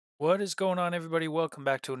What is going on, everybody? Welcome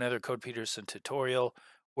back to another Code Peterson tutorial.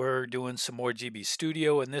 We're doing some more GB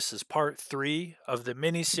Studio, and this is part 3 of the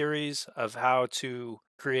mini series of how to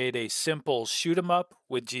create a simple shoot 'em up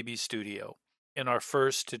with GB Studio. In our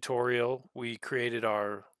first tutorial, we created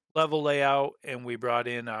our level layout and we brought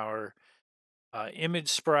in our image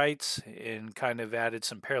sprites and kind of added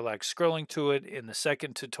some parallax scrolling to it. In the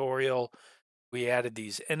second tutorial, we added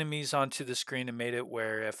these enemies onto the screen and made it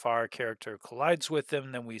where if our character collides with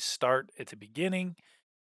them, then we start at the beginning.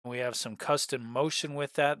 We have some custom motion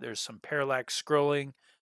with that. There's some parallax scrolling, a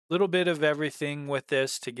little bit of everything with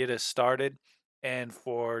this to get us started. And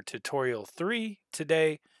for tutorial 3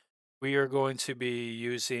 today, we are going to be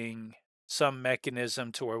using some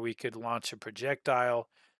mechanism to where we could launch a projectile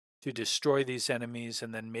to destroy these enemies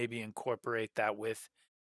and then maybe incorporate that with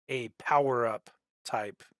a power up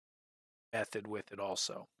type method with it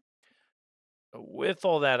also. With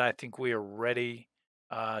all that, I think we are ready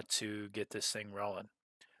to get this thing rolling.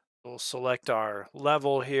 We'll select our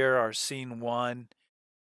level here, our scene 1,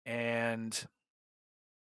 and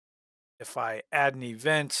if I add an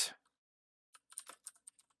event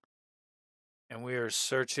and we are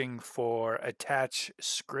searching for attach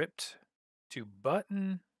script to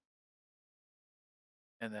button,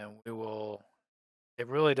 and then we will, it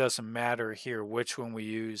really doesn't matter here which one we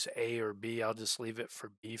use, A or B. I'll just leave it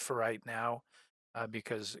for B for right now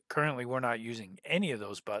because currently we're not using any of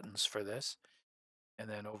those buttons for this. And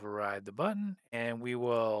then override the button, and we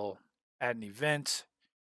will add an event.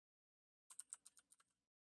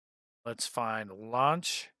 Let's find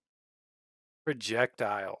launch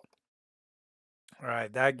projectile. All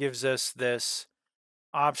right, that gives us this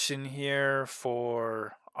option here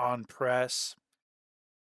for on press.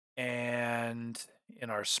 And in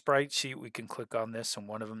our sprite sheet, we can click on this, and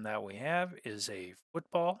one of them that we have is a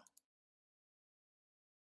football.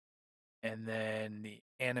 And then the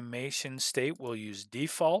animation state we'll use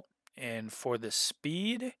default. And for the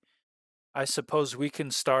speed, I suppose we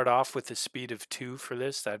can start off with a speed of 2 for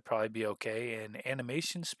this. That'd probably be okay. And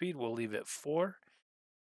animation speed, we'll leave it 4.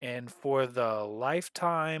 And for the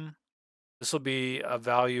lifetime, this will be a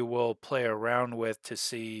value we'll play around with to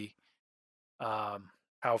see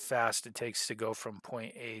how fast it takes to go from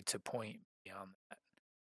point A to point B on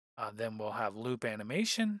that. Then we'll have loop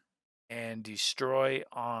animation and destroy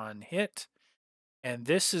on hit. And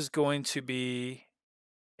this is going to be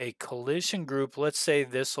a collision group. Let's say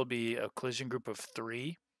this will be a collision group of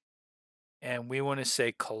 3. And we want to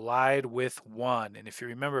say collide with 1. And if you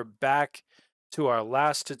remember back to our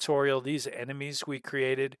last tutorial, these enemies we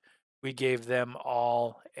created, we gave them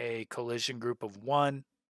all a collision group of 1.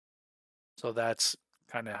 So that's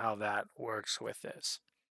kind of how that works with this.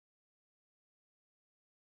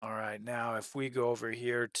 All right, now if we go over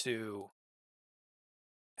here to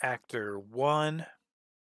actor 1,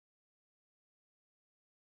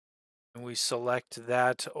 and we select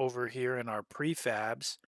that over here in our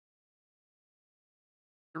prefabs,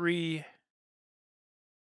 3,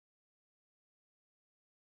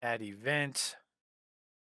 add event,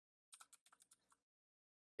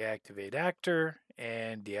 deactivate actor,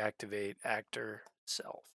 and deactivate actor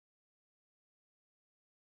self.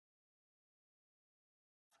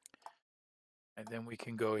 And then we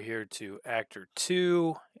can go here to actor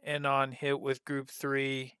 2 and on hit with group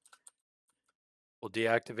 3. We'll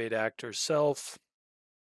deactivate actor self.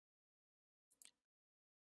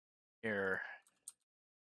 Here,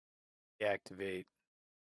 deactivate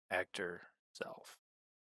actor self.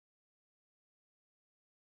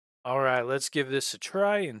 All right, let's give this a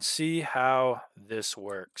try and see how this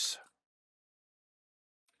works.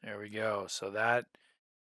 There we go. So that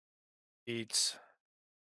beats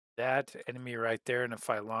that enemy right there. And if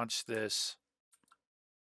I launch this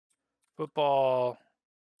football,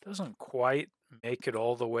 doesn't quite make it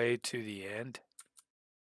all the way to the end.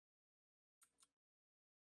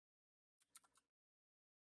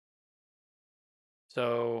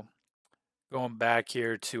 So going back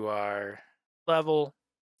here to our level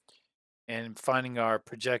and finding our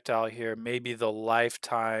projectile here, maybe the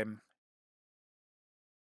lifetime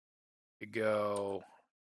to go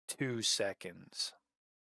 2 seconds.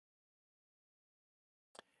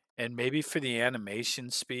 And maybe for the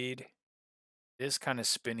animation speed, it is kind of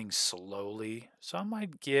spinning slowly. So I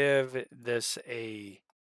might give this a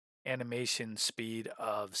animation speed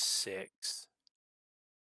of 6.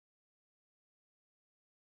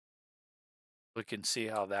 We can see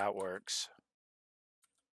how that works.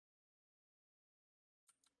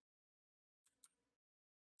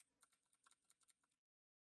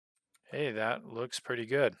 Hey, that looks pretty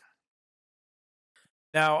good.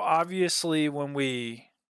 Now, obviously, when we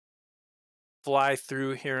fly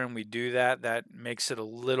through here and we do that, that makes it a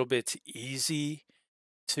little bit easy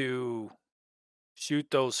to shoot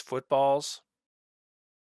those footballs.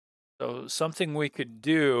 So something we could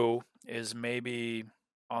do is maybe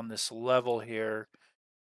on this level here,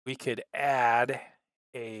 we could add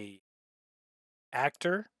a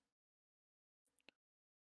actor.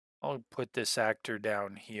 I'll put this actor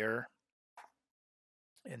down here.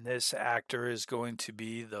 And this actor is going to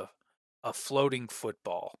be a floating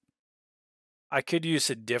football. I could use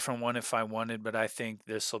a different one if I wanted, but I think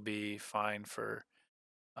this will be fine for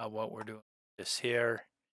what we're doing this here.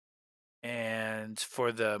 And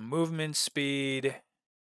for the movement speed,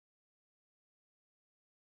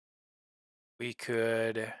 we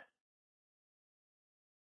could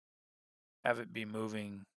have it be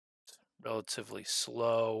moving relatively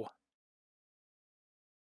slow.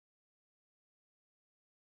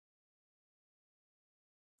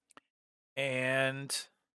 And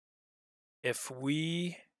if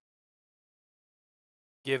we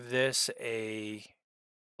give this a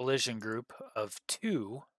collision group of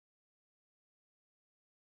 2,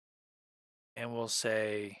 and we'll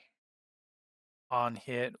say on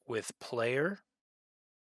hit with player,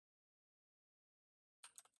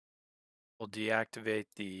 we'll deactivate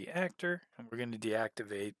the actor, and we're going to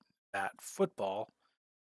deactivate that football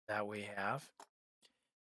that we have.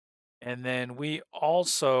 And then we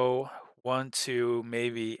also want to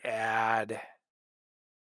maybe add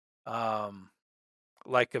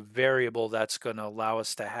like a variable that's going to allow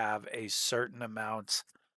us to have a certain amount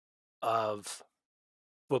of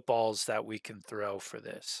footballs that we can throw for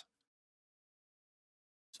this.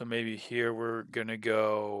 So maybe here we're going to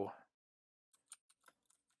go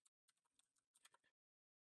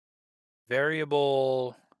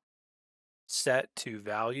variable set to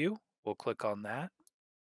value. We'll click on that.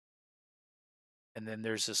 And then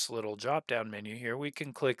there's this little drop down menu here. We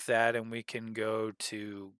can click that and we can go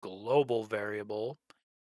to global variable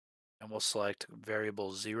and we'll select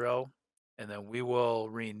variable 0. And then we will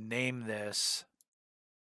rename this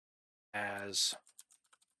as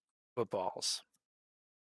footballs.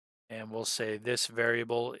 And we'll say this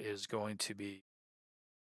variable is going to be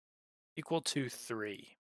equal to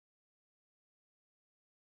 3.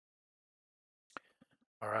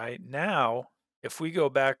 All right, now if we go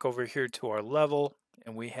back over here to our level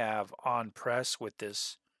and we have on press with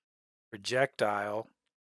this projectile,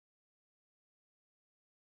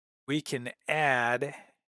 we can add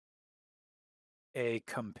a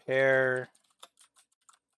compare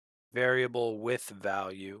variable with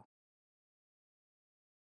value.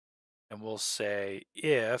 And we'll say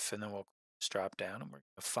if, and then we'll just drop down and we're going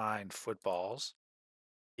to find footballs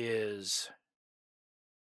is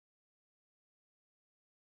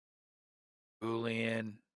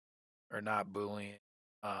Boolean, or not Boolean,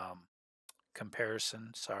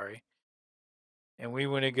 comparison, sorry. And we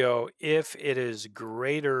want to go if it is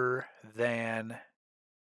greater than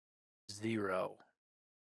 0.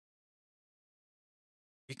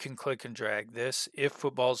 You can click and drag this. If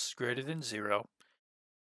footballs is greater than 0,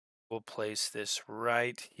 we'll place this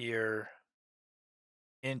right here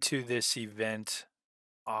into this event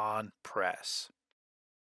on press.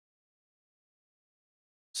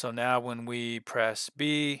 So now when we press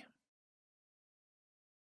B,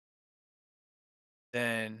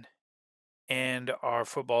 then and our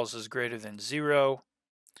footballs is greater than 0.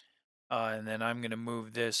 And then I'm going to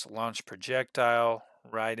move this launch projectile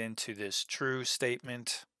right into this true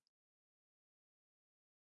statement.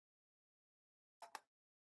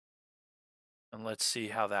 And let's see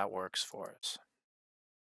how that works for us.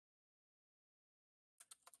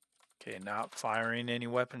 Okay, not firing any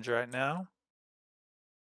weapons right now.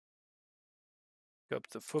 Go up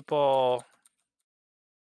the football.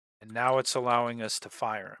 And now it's allowing us to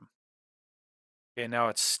fire them. Okay, now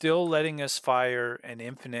it's still letting us fire an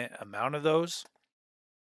infinite amount of those.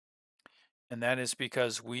 And that is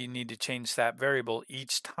because we need to change that variable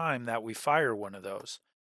each time that we fire one of those.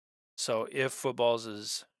 So if footballs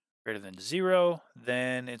is greater than 0,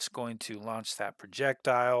 then it's going to launch that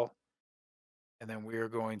projectile. And then we are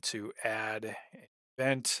going to add an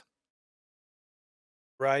event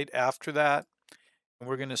right after that. And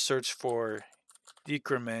we're going to search for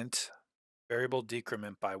decrement, variable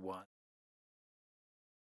decrement by 1.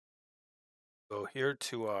 Go here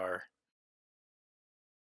to our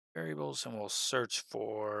variables and we'll search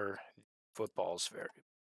for footballs variable.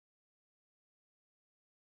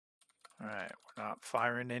 All right, we're not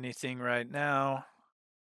firing anything right now.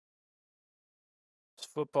 It's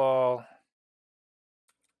football.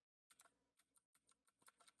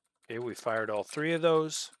 Okay, we fired all 3 of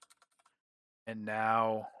those. And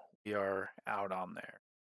now we are out on there.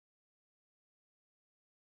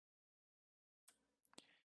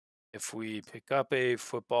 If we pick up a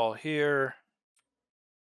football here,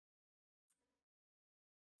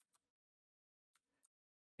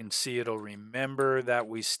 you can see it'll remember that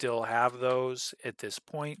we still have those at this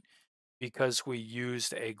point because we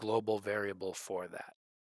used a global variable for that.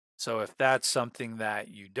 So if that's something that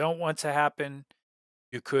you don't want to happen,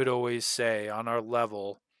 you could always say on our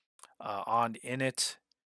level, on init,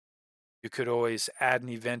 you could always add an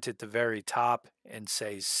event at the very top and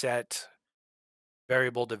say set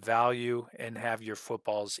variable to value and have your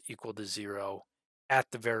footballs equal to 0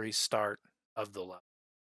 at the very start of the level.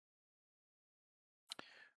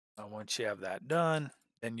 Once you have that done,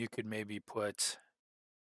 then you could maybe put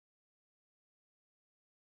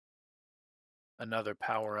another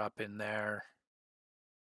power up in there.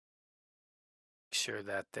 Make sure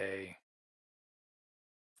that they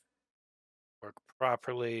work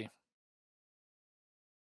properly.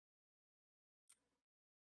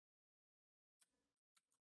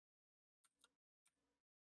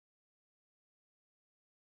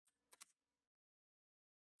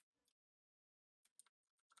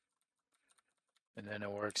 And then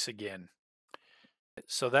it works again.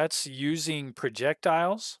 So that's using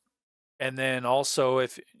projectiles. And then also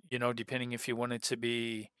if, depending if you want it to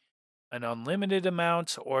be an unlimited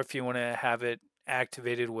amount or if you want to have it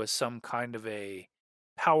activated with some kind of a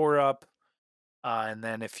power up. And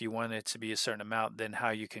then if you want it to be a certain amount, then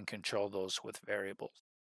how you can control those with variables.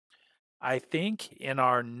 I think in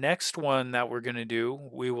our next one that we're going to do,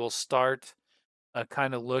 we will start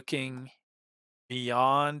kind of looking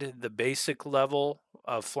beyond the basic level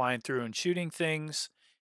of flying through and shooting things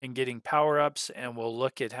and getting power ups, and we'll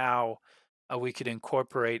look at how we could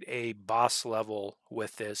incorporate a boss level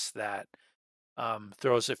with this that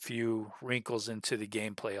throws a few wrinkles into the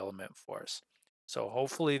gameplay element for us. So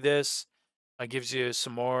hopefully this gives you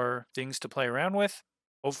some more things to play around with.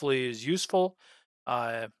 Hopefully is useful.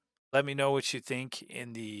 Uh, Let me know what you think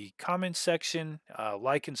in the comments section.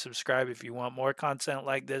 Like and subscribe if you want more content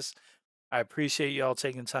like this. I appreciate you all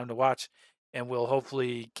taking time to watch, and we'll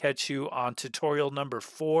hopefully catch you on tutorial number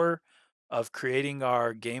 4 of creating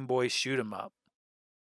our Game Boy shoot 'em up.